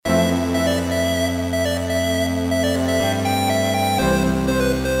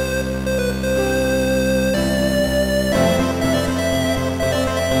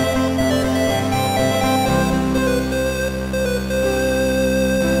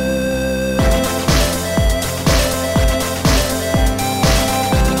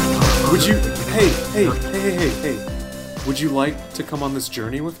Would you? Hey! Would you like to come on this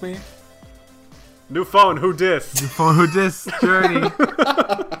journey with me? New phone, who dis? Journey.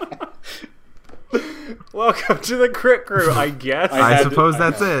 Welcome to the Crit Crew, I guess. I suppose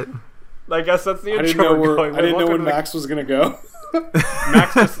that's it. I guess that's the I intro. didn't know when Max was gonna go.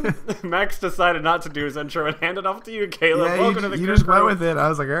 Max decided not to do his intro and handed off to you, Caleb. Yeah, Welcome to the you Crit just Crew. went with it. I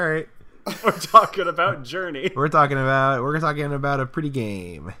was like, all right. We're talking about Journey. We're talking about a pretty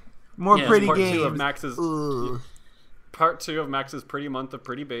game. More pretty part games. Two of Max's, part 2 of Max's pretty month of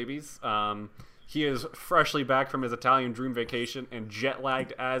pretty babies. He is freshly back from his Italian dream vacation and jet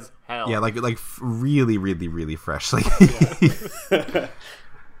lagged as hell. Yeah, like really, really, really freshly.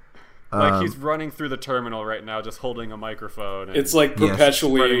 Like he's running through the terminal right now, just holding a microphone. And It's like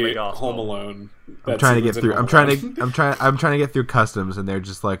perpetually spreading the gospel. Home Alone. I'm trying to get through. I'm trying to get through customs, and they're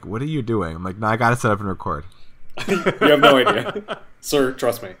just like, "What are you doing?" I'm like, "No, I gotta set up and record." You have no idea, sir.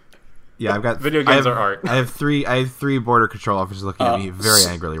 Trust me. Yeah, I've got Video games are art. I have three border control officers looking at me very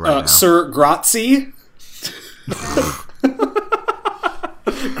angrily right now. Sir, grazie.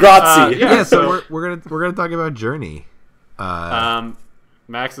 Grazie. Yeah, so we're gonna talk about Journey.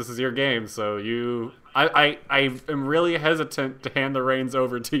 Max, this is your game, so I am really hesitant to hand the reins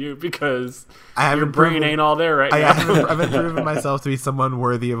over to you because your brain ain't all there right now. I haven't proven myself to be someone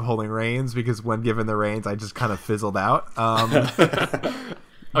worthy of holding reins because when given the reins, I just kind of fizzled out.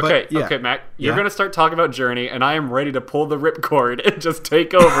 Okay, Mac, you're going to start talking about Journey, and I am ready to pull the ripcord and just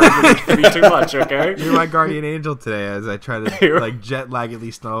take over if it's going to be too much, okay? You're my guardian angel today as I try to jet laggedly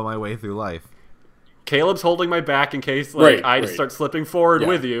snow my way through life. Caleb's holding my back in case I just start slipping forward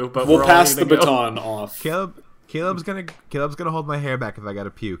with you, but we'll pass the baton off. Caleb's gonna hold my hair back if I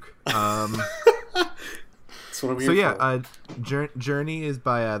gotta puke. That's what I'm here for. Journey is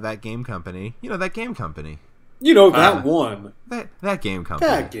by that game company. You know that game company. You know that one. That game company.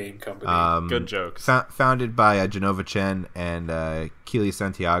 That game company. Good jokes. Founded by Genova Chen and Keely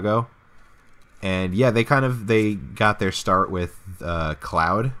Santiago. And yeah, they got their start with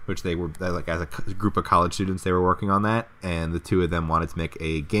Cloud, which they were like as a group of college students. They were working on that, and the two of them wanted to make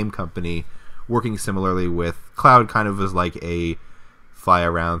a game company working similarly with Cloud. Kind of was like a fly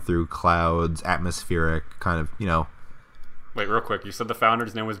around through clouds, atmospheric kind of, you know. Wait, real quick. You said the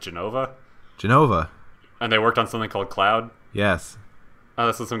founder's name was Genova? Genova. And they worked on something called Cloud? Yes. Oh,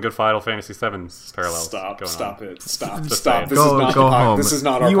 this is some good Final Fantasy VII parallels. Stop it. Stop. This Go is not home. This is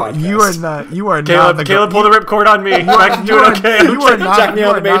not our podcast. You are Caleb, not. Caleb, pull the ripcord on me. I can do it okay. You are not. Jack me You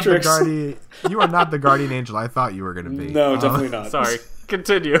on are the not the Matrix. guardian. You are not the guardian angel I thought you were going to be. No, definitely not. Sorry.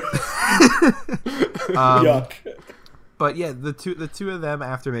 Continue. Yuck. But yeah, the two of them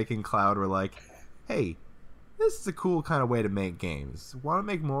after making Cloud were like, "Hey, this is a cool kind of way to make games. Want to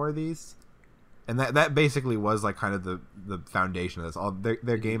make more of these?" And that basically was like kind of the foundation of this. All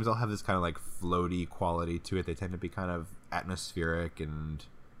their games all have this kind of like floaty quality to it. They tend to be kind of atmospheric and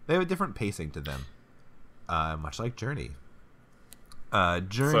they have a different pacing to them, much like Journey.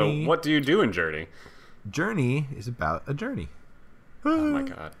 So what do you do in Journey? Journey is about a journey. Oh my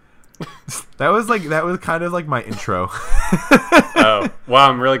god. That was kind of like my intro. Oh, wow!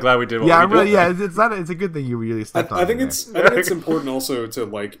 I'm really glad we did. It's a good thing you really stepped on. I think it's important also to,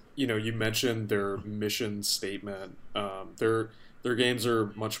 like, you know, you mentioned their mission statement. Their games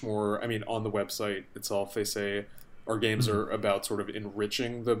are much more. I mean, on the website itself, they say our games are about sort of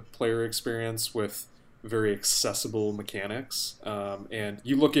enriching the player experience with very accessible mechanics. And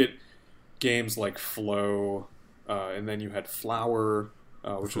you look at games like Flow, and then you had Flower.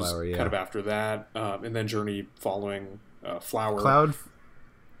 Which was kind of after that, and then Journey following Flower.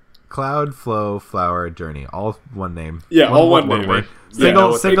 Cloud, Flow, Flower, Journey, all one name. Yeah, all one name. Word.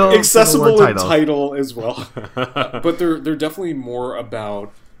 Single, accessible in title as well. But they're definitely more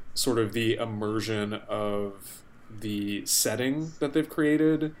about sort of the immersion of the setting that they've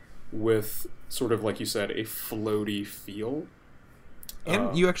created with sort of, like you said, a floaty feel.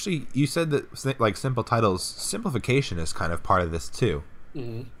 And you said that, like, simple titles, simplification is kind of part of this too.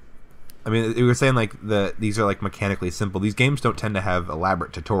 Mm-hmm. I mean, we were saying like these are like mechanically simple. These games don't tend to have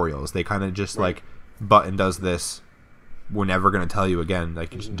elaborate tutorials. They kind of just like button does this. We're never going to tell you again.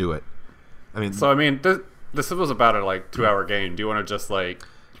 Like, just do it. I mean, this was about a 2-hour game. Do you want to just you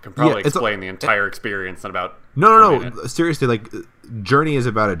can probably explain the entire experience in about no. Seriously, like, Journey is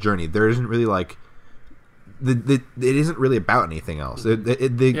about a journey. There isn't really like it isn't really about anything else.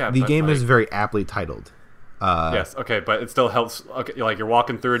 The game is very aptly titled. Yes, okay, but it still helps. Okay, like, you're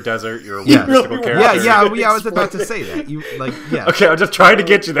walking through a desert, you're a Yeah. mystical character. Yeah, I was about to say that. Okay, I'm just trying to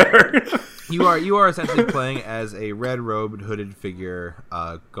get you there. You are essentially playing as a red-robed, hooded figure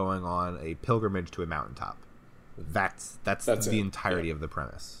going on a pilgrimage to a mountaintop. That's the entirety of the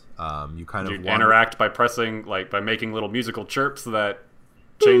premise. You kind of interact by pressing, like, by making little musical chirps that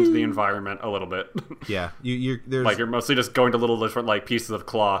change the environment a little bit. Yeah, there's like you're mostly just going to little different like pieces of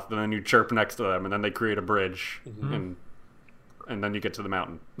cloth, and then you chirp next to them, and then they create a bridge, and then you get to the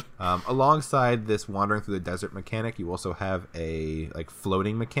mountain. Alongside this wandering through the desert mechanic, you also have a like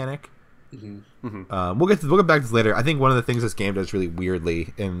floating mechanic. We'll get back to this later. I think one of the things this game does really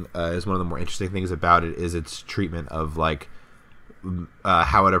weirdly, and is one of the more interesting things about it, is its treatment of like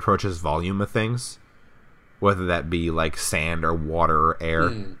how it approaches volume of things. Whether that be like sand or water or air,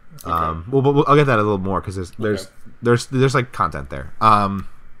 Okay. I'll get that a little more because there's like content there.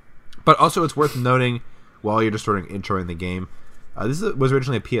 But also it's worth noting while you're just sort of introing the game, was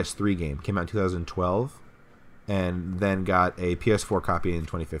originally a PS3 game, came out in 2012, and then got a PS4 copy in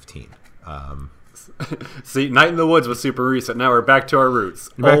 2015. See, Night in the Woods was super recent. Now we're back to our roots.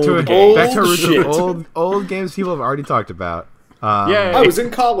 Back to our roots shit. of old games people have already talked about. Yeah, I was in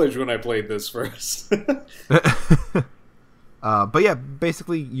college when I played this first. But yeah,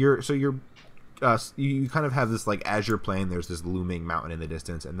 basically you kind of have this, like, as you're playing, there's this looming mountain in the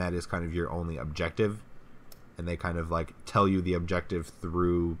distance, and that is kind of your only objective. And they kind of like tell you the objective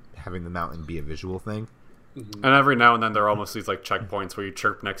through having the mountain be a visual thing. And every now and then there are almost these like checkpoints where you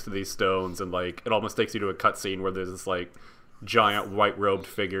chirp next to these stones, and like it almost takes you to a cutscene where there's this like giant white robed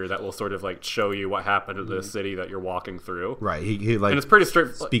figure that will sort of like show you what happened to the city that you're walking through. Right. He like, and it's pretty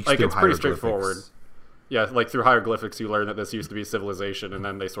speaks like through it's pretty hieroglyphics. straightforward. Yeah, like through hieroglyphics you learn that this used to be civilization, and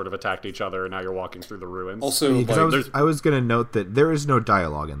then they sort of attacked each other, and now you're walking through the ruins. Also, Yeah, 'cause like, I was going to note that there is no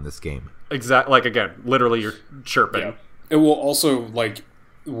dialogue in this game. like again, literally you're chirping. yeah. It will also, like,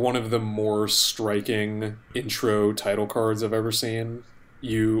 one of the more striking intro title cards I've ever seen.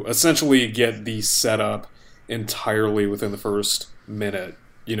 You essentially get the setup entirely within the first minute.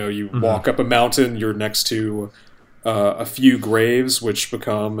 You know, you walk up a mountain, you're next to a few graves, which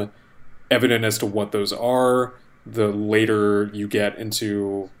become evident as to what those are. The later you get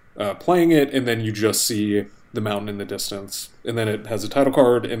into playing it, and then you just see the mountain in the distance, and then it has a title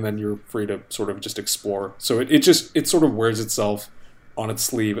card, and then you're free to sort of just explore. So it sort of wears itself on its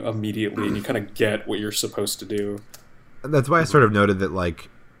sleeve immediately, and you kind of get what you're supposed to do. That's why I sort of noted that, like,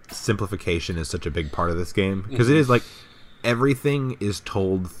 simplification is such a big part of this game, because it is like everything is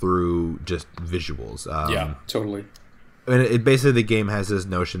told through just visuals. Yeah, totally. And it basically, the game has this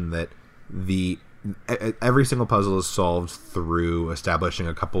notion that every single puzzle is solved through establishing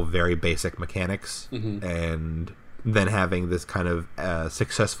a couple very basic mechanics, and then having this kind of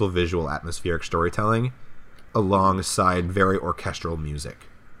successful visual atmospheric storytelling alongside very orchestral music.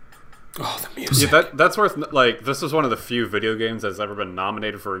 Oh, the music. Yeah, that's worth, like, this is one of the few video games that's ever been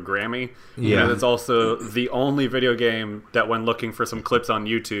nominated for a Grammy. Yeah. And it's also the only video game that, when looking for some clips on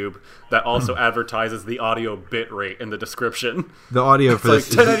YouTube, that also advertises the audio bit rate in the description. The audio for It's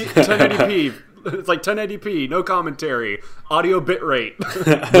this like 1080p. It's like 1080p, no commentary, audio bit rate.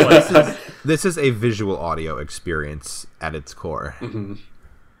 Like, this is a visual audio experience at its core.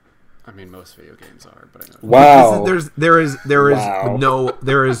 I mean, most video games are, but I know. Wow. There is Wow.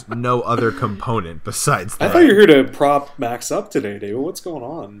 there is no other component besides I that. thought you were here to prop Max up today, David. What's going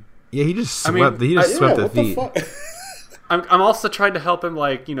on? Yeah, he just I mean, swept. He just swept the what feet. the fuck? I'm also trying to help him,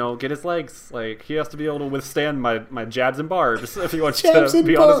 like, you know, get his legs. Like, he has to be able to withstand my jabs and barbs if he wants Jabs to and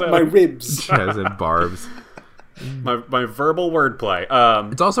be on his bar- own. my ribs. Has and barbs. My verbal wordplay.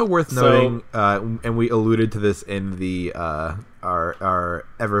 It's also worth noting, and we alluded to this in the our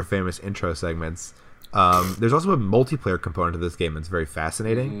ever famous intro segments. There's also a multiplayer component to this game that's very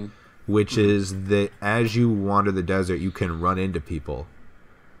fascinating, which is that as you wander the desert, you can run into people,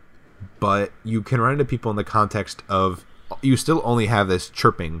 but you can run into people in the context of you still only have this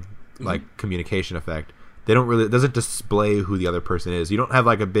chirping like communication effect. They don't really, it doesn't display who the other person is. You don't have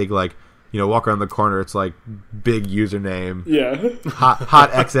like a big, like, you know, walk around the corner, it's like big username, Yeah. hot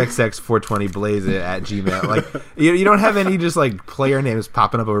xxx 420 blaze it at Gmail. Like you don't have any just like player names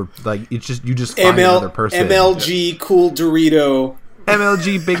popping up, or like it's just you just find another person. MLG Cool Dorito.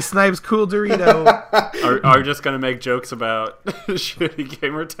 MLG Big Snipes Cool Dorito. Are we just gonna make jokes about shitty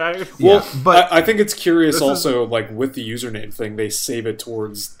gamer tags? Yeah, Well, but I think it's curious This also, like, with the username thing, they save it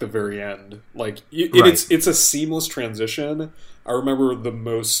towards the very end. Like, Right. it's a seamless transition. I remember the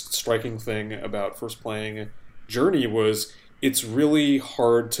most striking thing about first playing Journey was it's really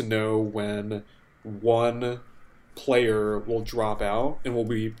hard to know when one player will drop out and will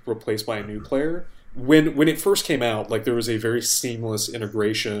be replaced by a new player. When it first came out, like, there was a very seamless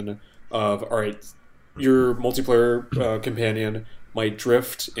integration of, all right, your multiplayer companion might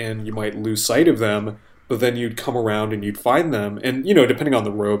drift and you might lose sight of them, but then you'd come around and you'd find them. And, you know, depending on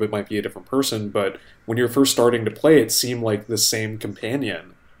the robe, it might be a different person, but when you're first starting to play, it seemed like the same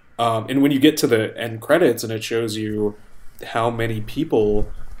companion. And when you get to the end credits and it shows you how many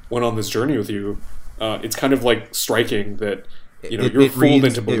people went on this journey with you, it's kind of like striking that you're fooled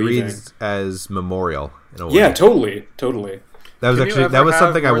into believing. It reads as memorial in a way. Yeah, totally. That was Can you that ever was have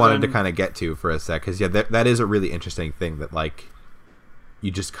something I more wanted to than- kind of get to for a sec, because that is a really interesting thing that like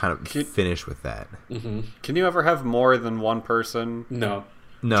you just kind of finish with that. Can you ever have more than one person No.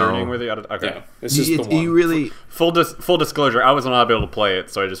 journeying with you? Okay. Yeah. It's just the one. You really. Full disclosure, I was not able to play it,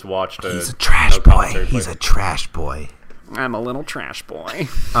 so I just watched it. He's a trash boy. He's a trash boy. I'm a little trash boy.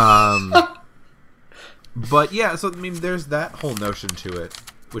 But yeah, so I mean, there's that whole notion to it,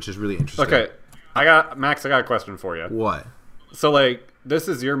 which is really interesting. Okay, I got a question for you. What? So like, this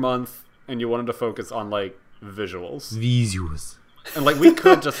is your month, and you wanted to focus on like visuals, Visuals. and like we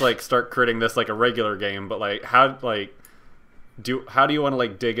could just like start creating this like a regular game, but like how do you want to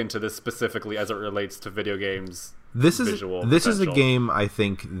like dig into this specifically as it relates to video games? This is visual a potential? game I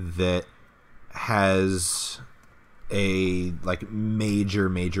think that has a like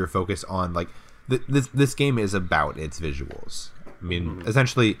major focus on like this game is about its visuals. I mean,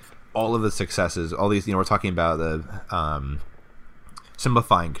 essentially all of the successes, all these, we're talking about the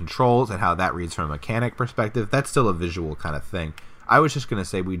simplifying controls and how that reads from a mechanic perspective. That's still a visual kind of thing. I was just going to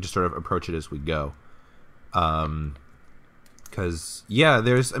say we just sort of approach it as we go. Because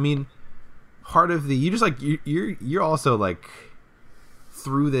there's, I mean, part of the you're also like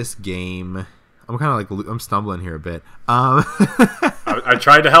through this game. I'm kind of like I'm stumbling here a bit. I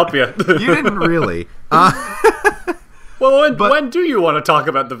tried to help you. You didn't really. Well, when do you want to talk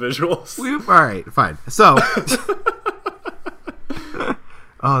about the visuals? All right, fine. So,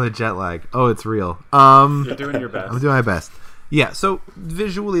 oh, the jet lag. Oh, it's real. You're doing your best. I'm doing my best. Yeah. So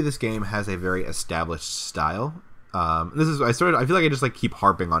visually, this game has a very established style. This is I feel like I just like keep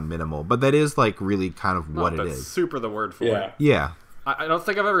harping on minimal, but that is like really kind of what it that's is. super the word for Yeah. it. Yeah. I don't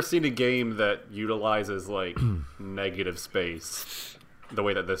think I've ever seen a game that utilizes like negative space the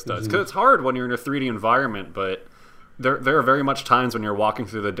way that this does. Because it's hard when you're in a 3D environment, but there are very much times when you're walking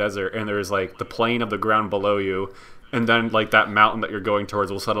through the desert and there's like the plane of the ground below you, and then like that mountain that you're going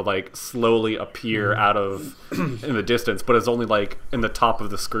towards will sort of like slowly appear out of in the distance, but it's only like in the top of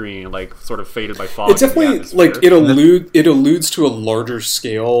the screen, like sort of faded by fog. It definitely like it alludes to a larger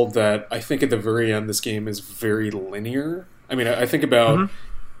scale that I think at the very end this game is very linear. I mean, I think about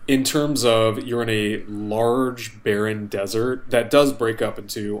in terms of you're in a large barren desert that does break up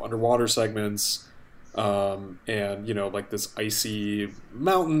into underwater segments, and like this icy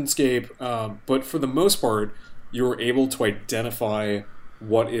mountainscape. But for the most part, you're able to identify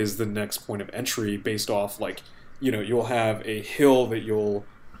what is the next point of entry based off like you'll have a hill that you'll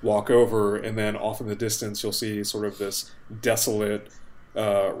walk over, and then off in the distance you'll see sort of this desolate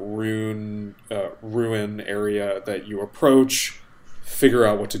ruin area that you approach, figure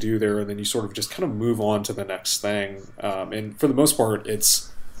out what to do there, and then you sort of just kind of move on to the next thing. And for the most part,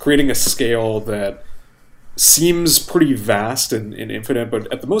 it's creating a scale that seems pretty vast and infinite,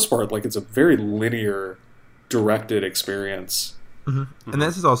 but at the most part, like it's a very linear, directed experience. And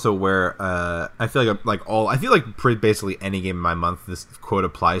this is also where I feel like basically any game in my month this quote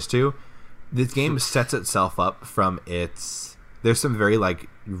applies to. This game sets itself up from its. There's some very like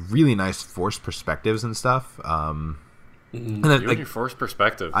really nice forced perspectives and stuff. And then, your forced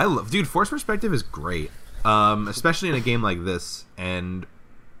perspective. Forced perspective is great, especially in a game like this. And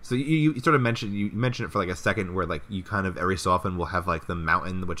so you sort of mentioned it for like a second, where like you kind of every so often will have like the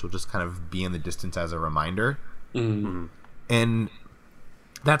mountain, which will just kind of be in the distance as a reminder. And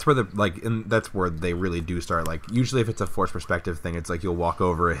that's where that's where they really do start. Like usually if it's a forced perspective thing, it's like you'll walk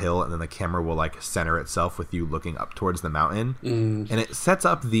over a hill and then the camera will like center itself with you looking up towards the mountain. And it sets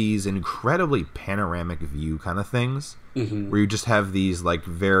up these incredibly panoramic view kind of things where you just have these like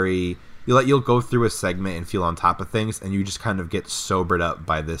you'll go through a segment and feel on top of things, and you just kind of get sobered up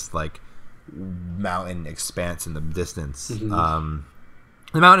by this like mountain expanse in the distance.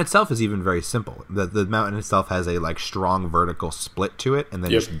 The mountain itself is even very simple. The mountain itself has a like strong vertical split to it, and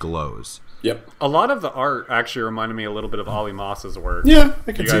then just glows. Yep. A lot of the art actually reminded me a little bit of Ollie Moss's work. Yeah,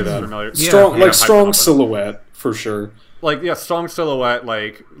 I can see guys that. familiar? Strong silhouette for sure. Like strong silhouette,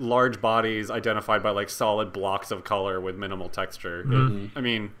 like large bodies identified by like solid blocks of color with minimal texture. I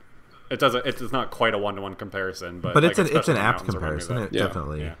mean, it's not quite a 1-to-1 comparison, but like, it's an apt comparison.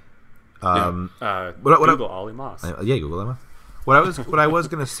 Definitely. Yeah. Google Ollie Moss. Google Ollie Moss. What I was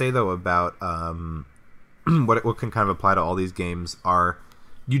gonna say though about what can kind of apply to all these games are,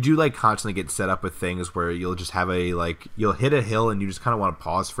 you do like constantly get set up with things where you'll just have you'll hit a hill and you just kind of want to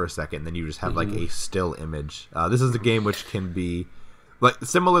pause for a second, and then you just have like a still image. This is a game which can be like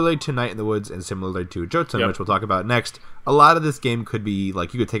similarly to Night in the Woods and similarly to Jotun, Yep. which we'll talk about next, a lot of this game could be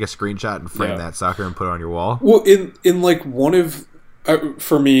like you could take a screenshot and frame that sucker and put it on your wall. Well, in like one of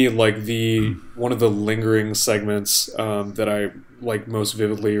for me, like the one of the lingering segments that I like most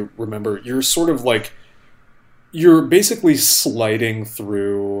vividly remember, you're sort of like you're basically sliding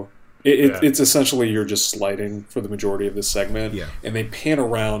through. It's essentially you're just sliding for the majority of this segment, and they pan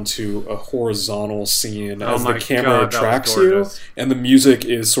around to a horizontal scene as the camera tracks you, and the music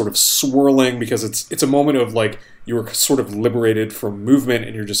is sort of swirling because it's a moment of like you were sort of liberated from movement,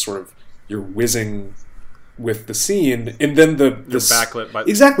 and you're just sort of you're whizzing with the scene, and then you're backlit by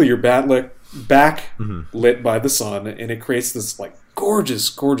you're backlit by the sun, and it creates this like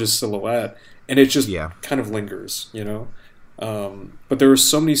gorgeous silhouette, and it just kind of lingers, you know. But there are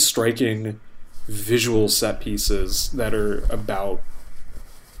so many striking visual set pieces that are about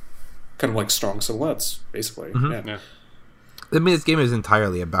kind of like strong silhouettes, basically. Yeah. I mean, this game is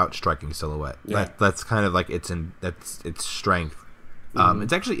entirely about striking silhouette. That's kind of like its strength.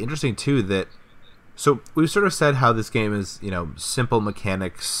 It's actually interesting too that. So we've sort of said how this game is, you know, simple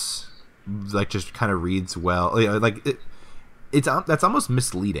mechanics, like just kind of reads well. Like that's almost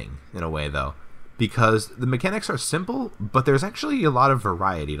misleading in a way, though, because the mechanics are simple, but there's actually a lot of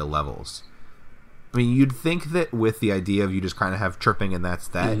variety to levels. I mean, you'd think that with the idea of you just kind of have chirping and that's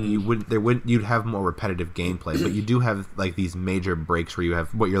that, you'd have more repetitive gameplay, but you do have like these major breaks where you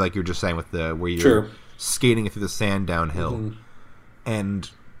have what you're just saying with where you're skating through the sand downhill, and.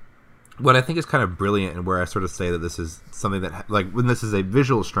 What I think is kind of brilliant, and where I sort of say that this is something that, like, when this is a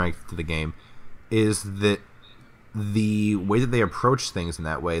visual strength to the game, is that the way that they approach things in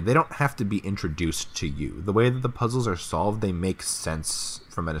that way, they don't have to be introduced to you. The way that the puzzles are solved, they make sense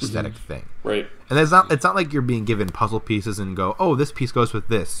from an aesthetic thing. Right. And it's not like you're being given puzzle pieces and go, oh, this piece goes with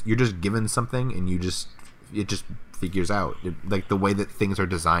this. You're just given something, and it just figures out. Like, the way that things are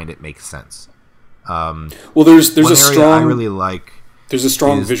designed, it makes sense. Well, there's a strong... I really like... There's a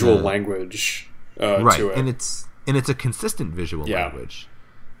strong visual language to it. and it's a consistent visual language.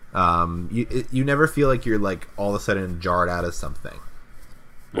 You never feel like you're like all of a sudden jarred out of something.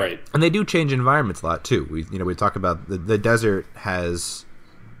 Right. And they do change environments a lot too. We talk about the desert has.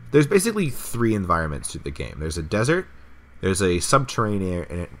 There's basically 3 environments to the game. There's a desert, there's a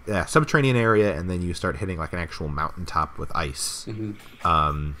subterranean area, and then you start hitting like an actual mountaintop with ice.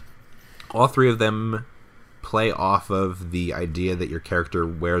 All 3 of them play off of the idea that your character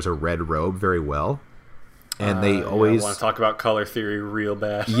wears a red robe very well, and they always I want to talk about color theory real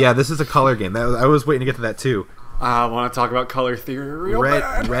bad. Yeah, this is a color game. I was waiting to get to that too. I want to talk about color theory real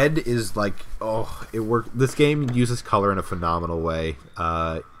bad. Red is like it worked. This game uses color in a phenomenal way.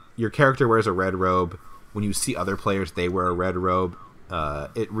 Your character wears a red robe. When you see other players, they wear a red robe.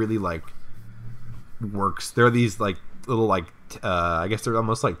 It really like works. There are these like little like I guess they're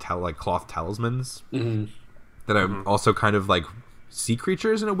almost like cloth talismans. That are also kind of like sea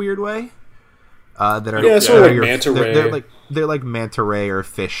creatures in a weird way. That are sort of like manta ray. They're like manta ray or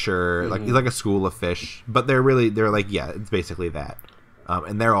fish or like a school of fish, but they're like it's basically that.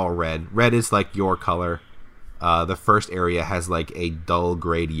 And they're all red. Red is like your color. The first area has like a dull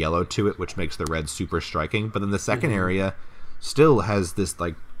grayed yellow to it, which makes the red super striking. But then the second area still has this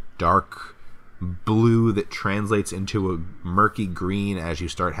like dark blue that translates into a murky green as you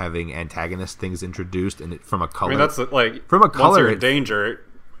start having antagonist things introduced, and from a color. I mean, that's like from a color.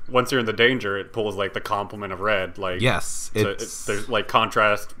 Once you're in danger, it pulls like the complement of red. Like yes, there's like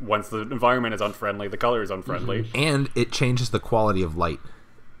contrast. Once the environment is unfriendly, the color is unfriendly, and it changes the quality of light.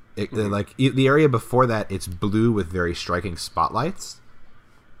 Like the area before that, it's blue with very striking spotlights.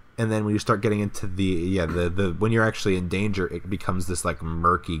 And then when you start getting into the when you're actually in danger, it becomes this like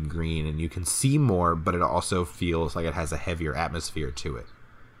murky green, and you can see more, but it also feels like it has a heavier atmosphere to it,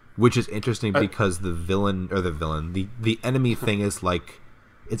 which is interesting because the enemy thing is like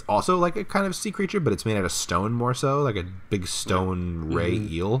it's also like a kind of sea creature, but it's made out of stone more so, like a big stone ray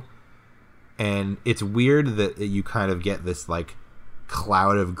eel, and it's weird that you kind of get this like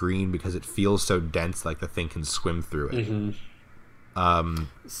cloud of green because it feels so dense, like the thing can swim through it.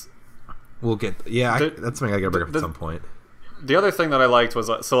 We'll get that's something I gotta bring up at some point. The other thing that I liked was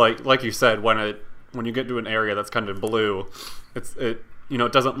like you said, when you get to an area that's kind of blue, it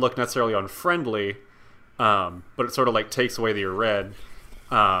doesn't look necessarily unfriendly, but it sort of like takes away your red.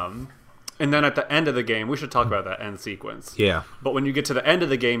 And then at the end of the game, we should talk about that end sequence. Yeah. But when you get to the end of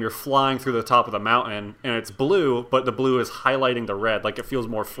the game, you're flying through the top of the mountain, and it's blue, but the blue is highlighting the red. Like, it feels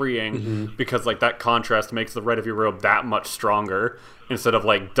more freeing because, like, that contrast makes the red of your robe that much stronger instead of,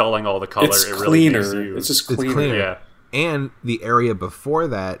 like, dulling all the color. It's it cleaner. Really gives you... It's just cleaner. Yeah. And the area before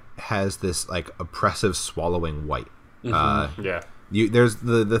that has this, like, oppressive swallowing white. Yeah. There's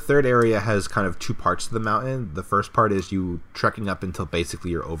the third area has kind of two parts to the mountain. The first part is you trekking up until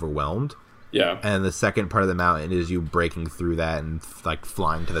basically you're overwhelmed. Yeah. And the second part of the mountain is you breaking through that and like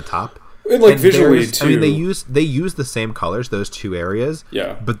flying to the top. And like visually too. I mean, they use the same colors, those two areas.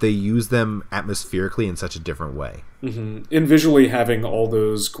 Yeah. But they use them atmospherically in such a different way. Mm-hmm. And visually having all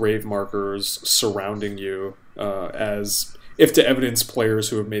those grave markers surrounding you, as if to evidence players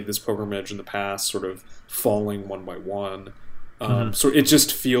who have made this pilgrimage in the past, sort of falling one by one. So it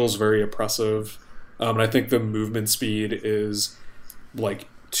just feels very oppressive. And I think the movement speed is like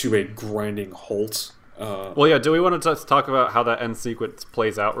to a grinding halt. Well, yeah. Do we want to talk about how that end sequence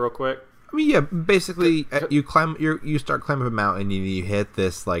plays out real quick? I mean, yeah. Basically, you start climbing a mountain, and you hit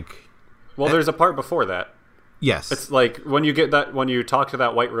this like. Well, there's a part before that. Yes, it's like when you talk to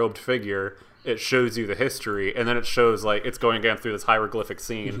that white robed figure, it shows you the history, and then it shows like it's going again through this hieroglyphic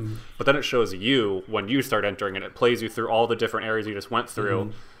scene. But then it shows you when you start entering, and it plays you through all the different areas you just went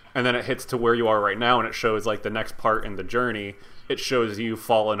through. And then it hits to where you are right now, and it shows like the next part in the journey. It shows you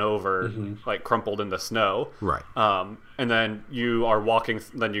fallen over, like crumpled in the snow. Right. And then you are walking.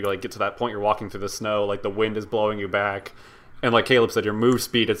 Then you like get to that point. You're walking through the snow. Like the wind is blowing you back, and like Caleb said, your move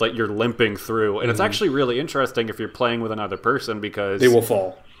speed is like you're limping through. And it's actually really interesting if you're playing with another person because they will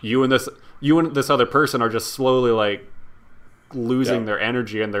fall. You and this other person are just slowly like losing their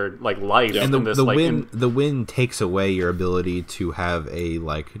energy and their like life. And in this, the wind takes away your ability to have a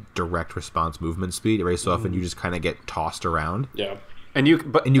like direct response movement speed. Very so often you just kind of get tossed around. Yeah, and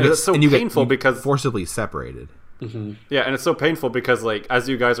it's so painful because forcibly separated. Yeah, and it's so painful because like as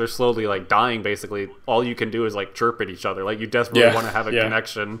you guys are slowly like dying, basically all you can do is like chirp at each other. Like you desperately want to have a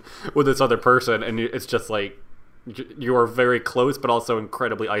connection with this other person, and it's just like. You are very close, but also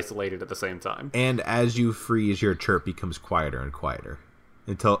incredibly isolated at the same time. And as you freeze, your chirp becomes quieter and quieter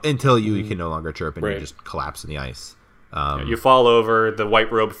until you can no longer chirp and you just collapse in the ice. You fall over. The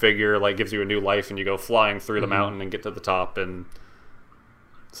white robe figure like gives you a new life, and you go flying through the mountain and get to the top, and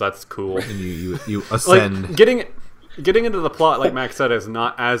so that's cool. And you ascend. Like, getting into the plot, like Max said, is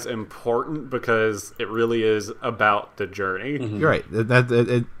not as important because it really is about the journey. You're right.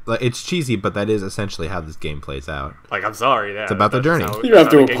 It's cheesy, but that is essentially how this game plays out. Like, I'm sorry. Yeah, it's about the journey. You don't have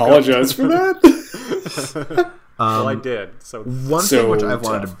to apologize for that. Well, I did. So one thing which I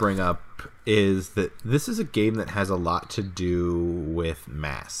wanted to bring up is that this is a game that has a lot to do with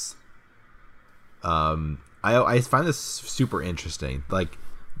mass. I find this super interesting. Like,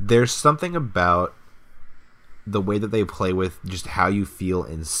 there's something about the way that they play with just how you feel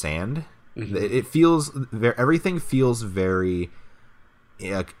in sand. It feels everything feels very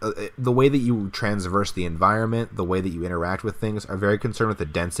the way that you transverse the environment, the way that you interact with things are very concerned with the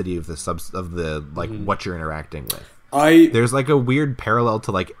density of what you're interacting with. There's like a weird parallel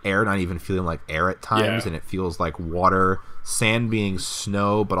to like air not even feeling like air at times, and it feels like water, sand being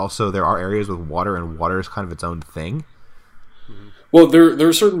snow, but also there are areas with water, and water is kind of its own thing. Well, there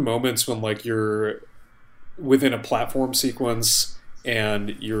are certain moments when like you're within a platform sequence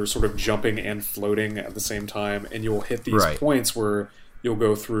and you're sort of jumping and floating at the same time, and you'll hit these points where you'll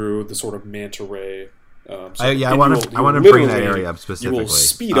go through the sort of manta ray. I want to bring that area up specifically. You will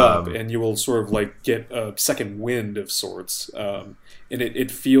speed up and you will sort of like get a second wind of sorts, and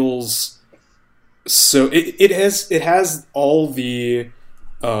it feels so. It has all the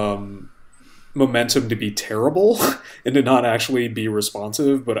momentum to be terrible and to not actually be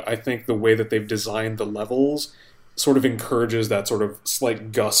responsive, but I think the way that they've designed the levels sort of encourages that sort of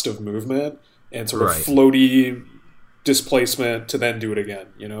slight gust of movement and sort of floaty displacement to then do it again,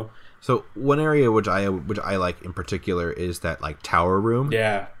 you know? So one area which I like in particular is that like tower room.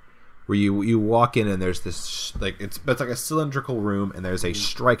 Yeah. Where you walk in and there's this like it's like a cylindrical room, and there's a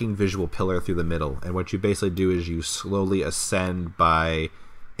striking visual pillar through the middle, and what you basically do is you slowly ascend by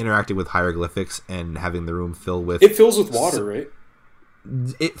interacting with hieroglyphics and having the room fill with... It fills with water, right?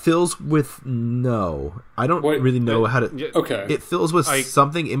 It fills with... No. I don't really know how to... Okay. It fills with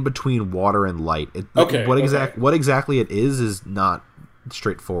something in between water and light. What exactly it is not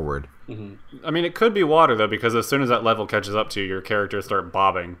straightforward. I mean, it could be water, though, because as soon as that level catches up to you, your characters start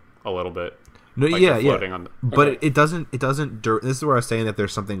bobbing a little bit. No, like but it doesn't... This is where I was saying that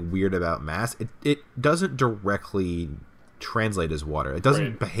there's something weird about mass. It doesn't directly translate as water. It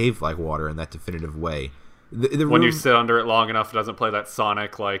doesn't behave like water in that definitive way. When you sit under it long enough, it doesn't play that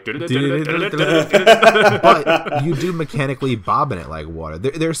sonic like. But you do mechanically bob in it like water.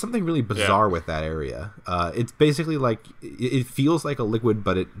 There's something really bizarre with that area. It's basically like it feels like a liquid,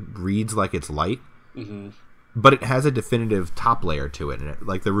 but it reads like it's light. But it has a definitive top layer to it, and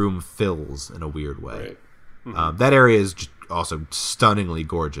like the room fills in a weird way. That area is just also stunningly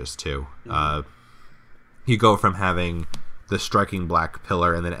gorgeous too. You go from having the striking black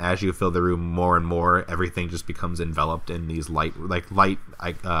pillar, and then as you fill the room more and more, everything just becomes enveloped in these light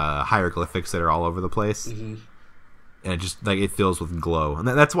hieroglyphics that are all over the place. Mm-hmm. And it just like it fills with glow, and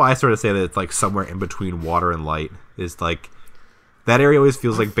that's why I sort of say that it's like somewhere in between water and light. Is like that area always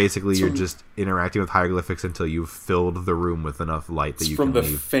feels like basically you're just interacting with hieroglyphics until you've filled the room with enough light that you can leave.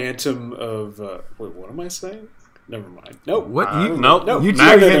 From the Phantom of wait, what am I saying? Never mind. Nope. What? Nope. You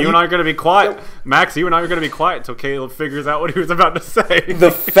Max, you and I are going to be quiet. Nope. Max, you and I are going to be quiet until Caleb figures out what he was about to say.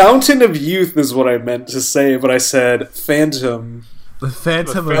 The Fountain of Youth is what I meant to say, but I said Phantom. The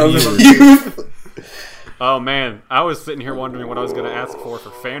Phantom of Youth. Oh man, I was sitting here wondering what I was going to ask for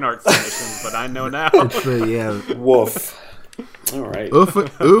fan art submissions, but I know now. Woof. All right. Oofa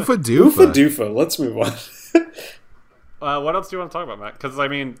doofa. Oofa doofa. Let's move on. What else do you want to talk about, Matt? Because, I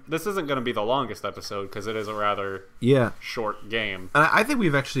mean, this isn't going to be the longest episode because it is a rather short game. And I think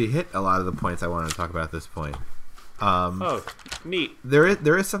we've actually hit a lot of the points I wanted to talk about at this point. Neat.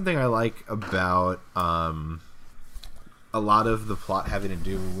 There is something I like about a lot of the plot having to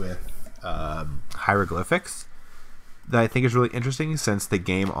do with hieroglyphics that I think is really interesting, since the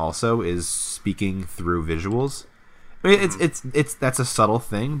game also is speaking through visuals. I mean, it's that's a subtle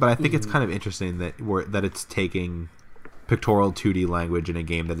thing, but I think it's kind of interesting that it's taking pictorial 2D language in a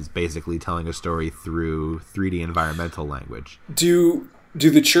game that is basically telling a story through 3D environmental language. Do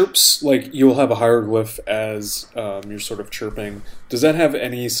the chirps, like you'll have a hieroglyph as you're sort of chirping, does that have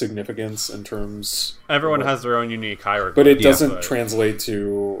any significance in terms... Everyone has their own unique hieroglyph. But it doesn't translate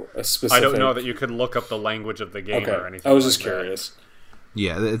to a specific... I don't know that you could look up the language of the game or anything. I was just curious.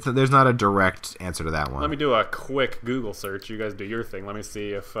 Yeah, there's not a direct answer to that one. Let me do a quick Google search. You guys do your thing. Let me see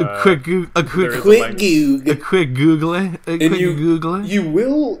if a quick Google. You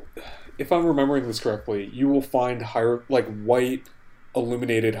will, if I'm remembering this correctly, you will find white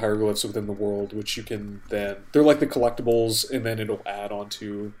illuminated hieroglyphs within the world, which you can then... They're like the collectibles, and then it'll add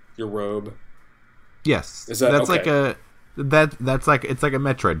onto your robe. Yes, it's like a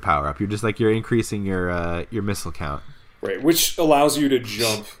Metroid power up. You're increasing your missile count. Right, which allows you to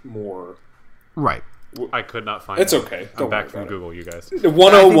jump more. Right. I could not find it. It's okay. I'm back from Google, you guys.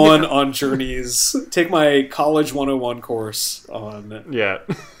 101 on Journeys. Take my college 101 course on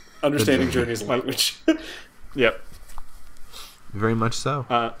understanding Journeys language. Yep. Very much so.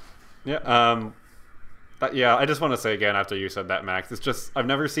 I just want to say again, after you said that, Max, it's just, I've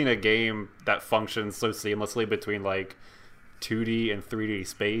never seen a game that functions so seamlessly between, like, 2D and 3D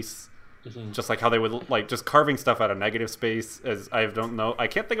space. Mm-hmm. Just like how they would, like, just carving stuff out of negative space. I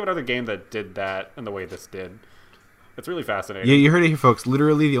can't think of another game that did that in the way this did. It's really fascinating. Yeah, you heard it here, folks.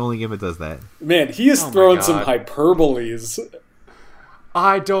 Literally the only game that does that. Man, he is throwing some hyperboles.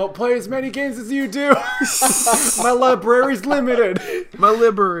 I don't play as many games as you do. My library's limited. My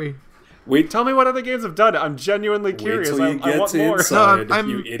library. Wait, tell me what other games have done it. I'm genuinely curious. Wait till you get want more. Inside,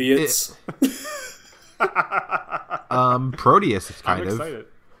 you idiots. Proteus is kind I'm of. Excited.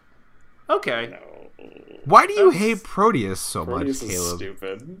 Okay. No. Why do you hate Proteus so Proteus much, is Caleb?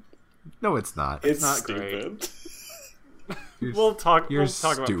 Stupid. No, it's not. It's not stupid. We'll talk about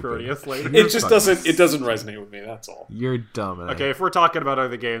Proteus later. It just doesn't resonate with me, that's all. You're dumb. Okay, if we're talking about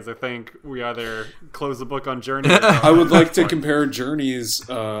other games, I think we either close the book on Journey. I would like to compare Journey's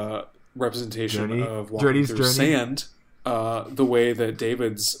representation of walking through sand, the way that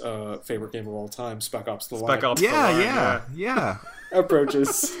David's favorite game of all time, Spec Ops: The Line. Yeah.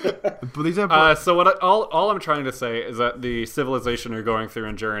 Approaches. So all I'm trying to say is that the civilization you're going through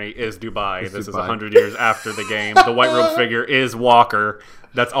in Journey is Dubai. This is 100 years after the game. The white robe figure is Walker.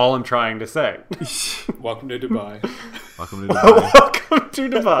 That's all I'm trying to say. Welcome to Dubai. Welcome to Dubai. Welcome to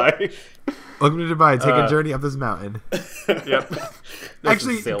Dubai. Welcome to Dubai. Take a journey up this mountain. Yep.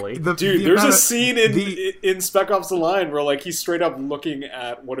 Actually, silly. There's a scene in Spec Ops: The Line where like he's straight up looking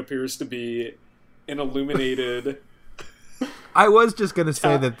at what appears to be an illuminated. I was just gonna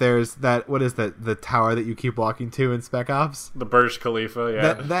say that there's that. What is that? The tower that you keep walking to in Spec Ops? The Burj Khalifa.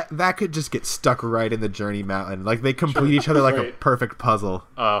 Yeah. That could just get stuck right in the Journey Mountain. Like they complete each other like a perfect puzzle.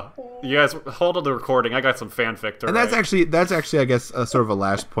 You guys hold on the recording. I got some fanfic to write. That's actually I guess a sort of a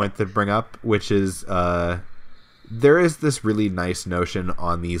last point to bring up, which is there is this really nice notion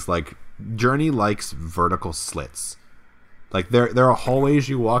on these like Journey likes vertical slits. Like there are hallways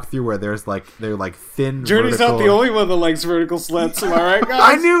you walk through where they're like thin. Journey's vertical... not the only one that likes vertical slits. Am I right, guys?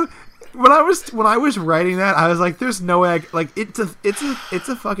 I knew when I was writing that, I was like, "There's no way." It's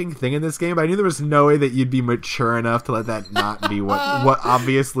a fucking thing in this game. But I knew there was no way that you'd be mature enough to let that not be what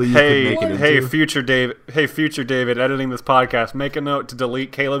obviously you could make it into. Hey, future David, editing this podcast, make a note to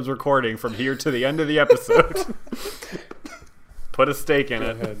delete Caleb's recording from here to the end of the episode. Put a stake in Go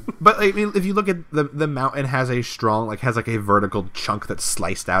it. ahead. But I mean, if you look at the mountain has a strong, like, has like a vertical chunk that's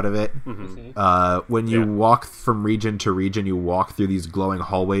sliced out of it. When you walk from region to region, you walk through these glowing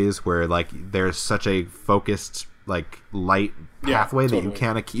hallways where like there's such a focused like light pathway that you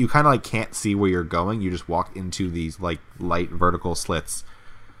kind of like can't see where you're going. You just walk into these like light vertical slits.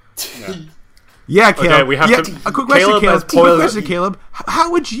 Yeah, Caleb. Okay, we have to. A quick question, Caleb has Caleb. Quick poison. question, Caleb.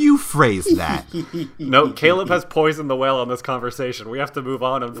 How would you phrase that? No, Caleb has poisoned the well on this conversation. We have to move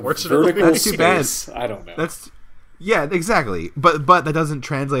on, unfortunately. Vertical That's too bad. space. I don't know. Yeah, exactly. But that doesn't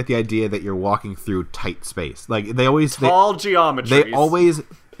translate the idea that you're walking through tight space. Like they always Tall geometries. they always.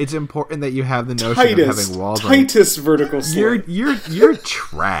 It's important that you have the notion of having walls. Tightest vertical slit. You're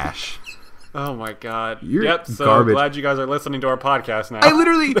trash. Oh my god. You're So garbage. glad you guys are listening to our podcast now. I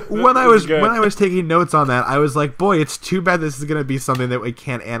literally when I was good. taking notes on that, I was like, boy, it's too bad this is gonna be something that we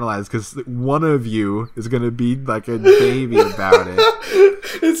can't analyze because one of you is gonna be like a baby about it.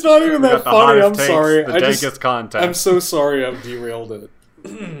 It's not even that Got the funny. hottest I'm takes, sorry. The dankest content. I'm so sorry I've derailed it.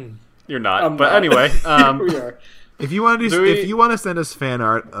 You're not. I'm but not. anyway, We are. If you want to if you want to send us fan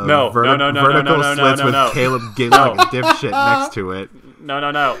art of No, vertical slits with no. Caleb giggling like a dipshit next to it, no.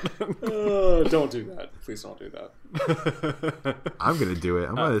 Don't do that. Please don't do that. I'm gonna do it.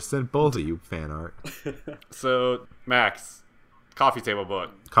 I'm gonna send both of you fan art. So, Max, coffee table book.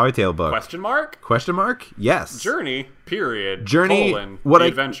 Coffee table book. Question mark? Question mark? Yes. Journey, period. Journey. Colon, What the I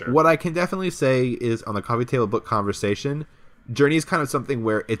adventure. what I can definitely say is on the coffee table book conversation, Journey is kind of something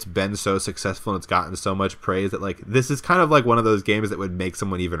where it's been so successful and it's gotten so much praise that like this is kind of like one of those games that would make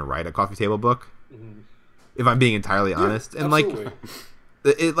someone even write a coffee table book. If I'm being entirely honest, and Absolutely.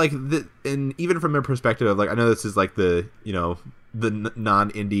 and even from their perspective of like, I know this is like the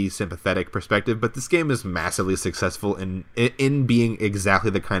non-indie sympathetic perspective, but this game is massively successful in being exactly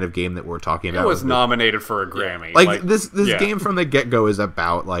the kind of game that we're talking about. It was nominated for a Grammy. Like this yeah. game from the get-go is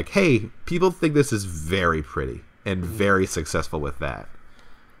about like, hey, people think this is very pretty and very successful with that.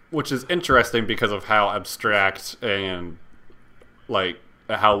 Which is interesting because of how abstract and like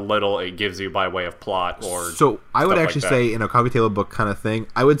how little it gives you by way of plot or So I would stuff actually like that. say in a coffee table book kind of thing,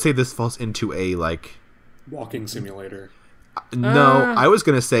 I would say this falls into a like Walking simulator. no, I was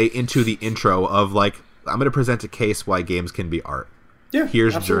gonna say into the intro of like I'm gonna present a case why games can be art. Yeah,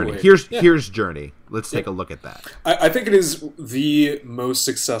 Here's absolutely. Journey. Yeah. Here's Journey. Let's take a look at that. I think it is the most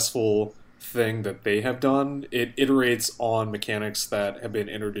successful thing that they have done. It iterates on mechanics that have been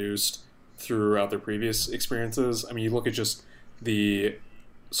introduced throughout their previous experiences. I mean, you look at just the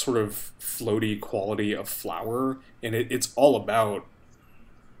sort of floaty quality of Flower, and it's all about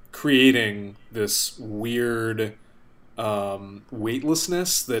creating this weird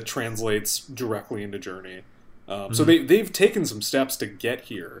weightlessness that translates directly into Journey. So they've taken some steps to get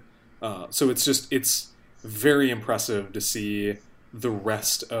here. So it's very impressive to see the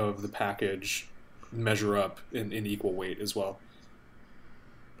rest of the package measure up in equal weight as well.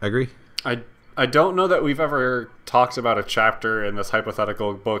 I agree. I don't know that we've ever talked about a chapter in this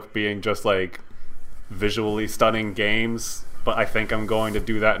hypothetical book being just like visually stunning games, but I think I'm going to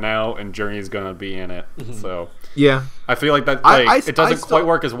do that now, and Journey's going to be in it. So Yeah. I feel like that it doesn't quite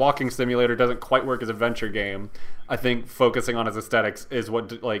work as walking simulator, doesn't quite work as adventure game. I think focusing on its aesthetics is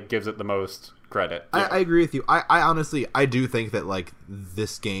what like gives it the most credit. I agree with you. I honestly, I do think that like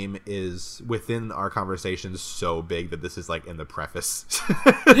this game is within our conversations so big that this is like in the preface.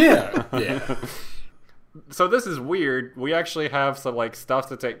 Yeah. So this is weird. We actually have some like stuff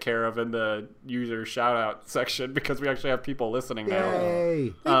to take care of in the user shout out section because we actually have people listening now.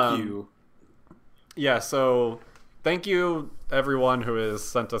 Yay. Thank you. Yeah, so thank you everyone who has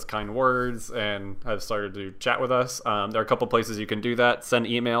sent us kind words and have started to chat with us. There are a couple places you can do that. Send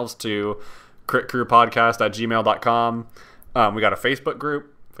emails to critcrewpodcast@gmail.com. We got a Facebook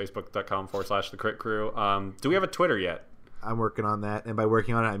group, facebook.com/the Crit Crew. Do we have a Twitter yet? I'm working on that, and by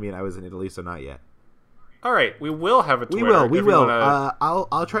working on it, I mean I was in Italy, so not yet. All right, we will have a Twitter. We if will. you wanna-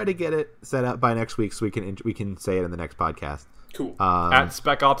 I'll try to get it set up by next week so we can say it in the next podcast. Cool. at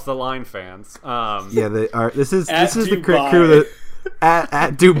Spec Ops the Line fans. Yeah, this is At the Crit Dubai. Crew that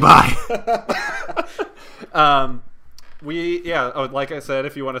at Dubai. Like I said,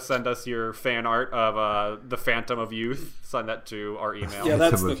 if you want to send us your fan art of the Phantom of Youth, send that to our email. Yeah,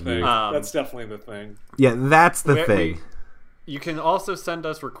 that's Some the of thing. you. That's definitely the thing. Yeah, that's the We- thing. You can also send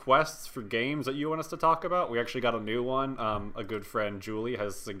us requests for games that you want us to talk about. We actually got a new one. A good friend, Julie,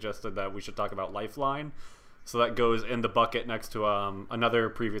 has suggested that we should talk about Lifeline. So that goes in the bucket next to another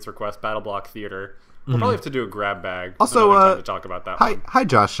previous request, Battle Block Theater. We'll probably have to do a grab bag Also, another time to talk about that one. Hi,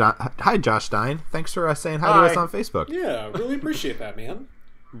 Josh. Hi, Josh Stein. Thanks for saying hi to Hi. us on Facebook. Yeah, really appreciate that, man.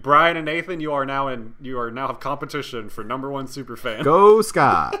 Brian and Nathan, you are now have competition for #1 super fan. Go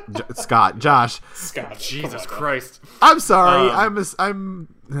Scott, Josh. Scott, Jesus Christ! I'm sorry.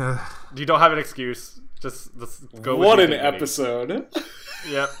 You don't have an excuse. Just let's go. What with an episode!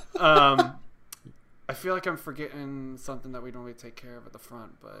 Yep. I feel like I'm forgetting something that we normally take care of at the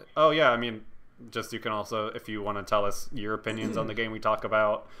front, but I mean, just you can also, if you want to tell us your opinions on the game we talk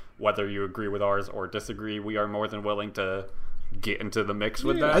about, whether you agree with ours or disagree, we are more than willing to get into the mix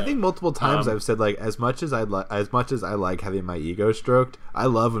with that. I think multiple times I've said, like, as much as I like having my ego stroked, I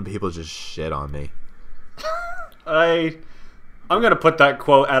love when people just shit on me. I'm gonna put that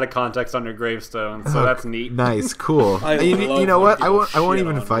quote out of context on your gravestone, so that's neat. Nice, cool. You know what? I won't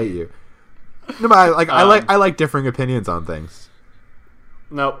even fight you. No, but I like differing opinions on things.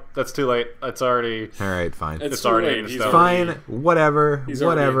 Nope, that's too late. It's already all right. Fine. It's already fine. Whatever. He's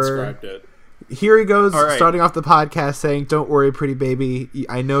whatever. Already it. Here he goes, right. Starting off the podcast saying, "Don't worry, pretty baby.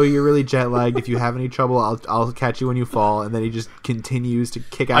 I know you're really jet lagged. If you have any trouble, I'll catch you when you fall." And then he just continues to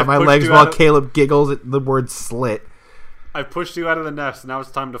kick out my legs while Caleb giggles at the word "slit." I pushed you out of the nest. Now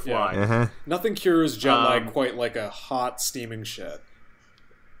it's time to fly. Yeah. Uh-huh. Nothing cures jet lag quite like a hot steaming shit.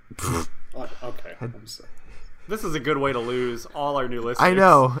 Okay, I'm sorry. This is a good way to lose all our new listeners. I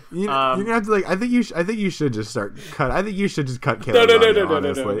know. You're gonna have to I think you should just start cut. I think you should just cut Caleb.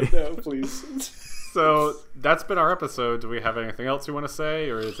 No, please. So that's been our episode. Do we have anything else we want to say,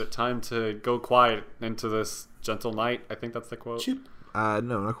 or is it time to go quiet into this gentle night? I think that's the quote. Chip. No,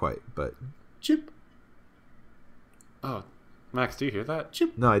 not quite, but Chip. Oh, Max, do you hear that?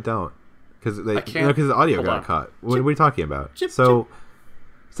 Chip. No, I don't, because can't. The audio Hold got on. cut. What are you talking about? Chip, so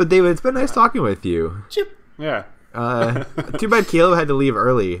David, it's been nice talking with you. Chip. Yeah. Too bad Caleb had to leave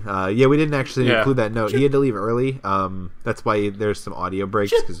early. We didn't actually include that note. Chip. He had to leave early. That's why there's some audio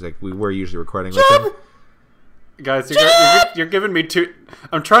breaks, because we were usually recording with him. Guys, you're giving me two.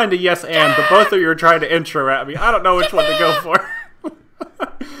 I'm trying to yes and, but both of you are trying to intro at me. I don't know which one to go for.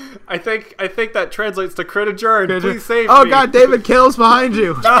 I think that translates to crit adjourn. Please save me. Oh God, David, Caleb's behind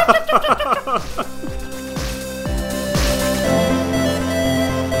you.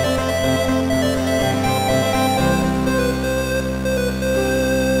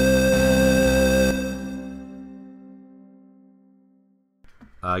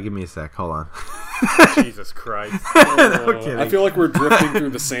 Give me a sec. Hold on. Jesus Christ. No kidding. I feel like we're drifting through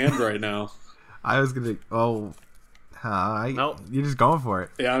the sand right now. I was gonna. Oh, Nope. You're just going for it.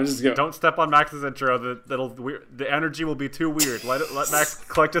 Yeah, I'm just going. Don't step on Max's intro. The energy will be too weird. Let Max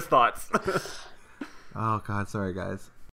collect his thoughts. Oh God, sorry guys.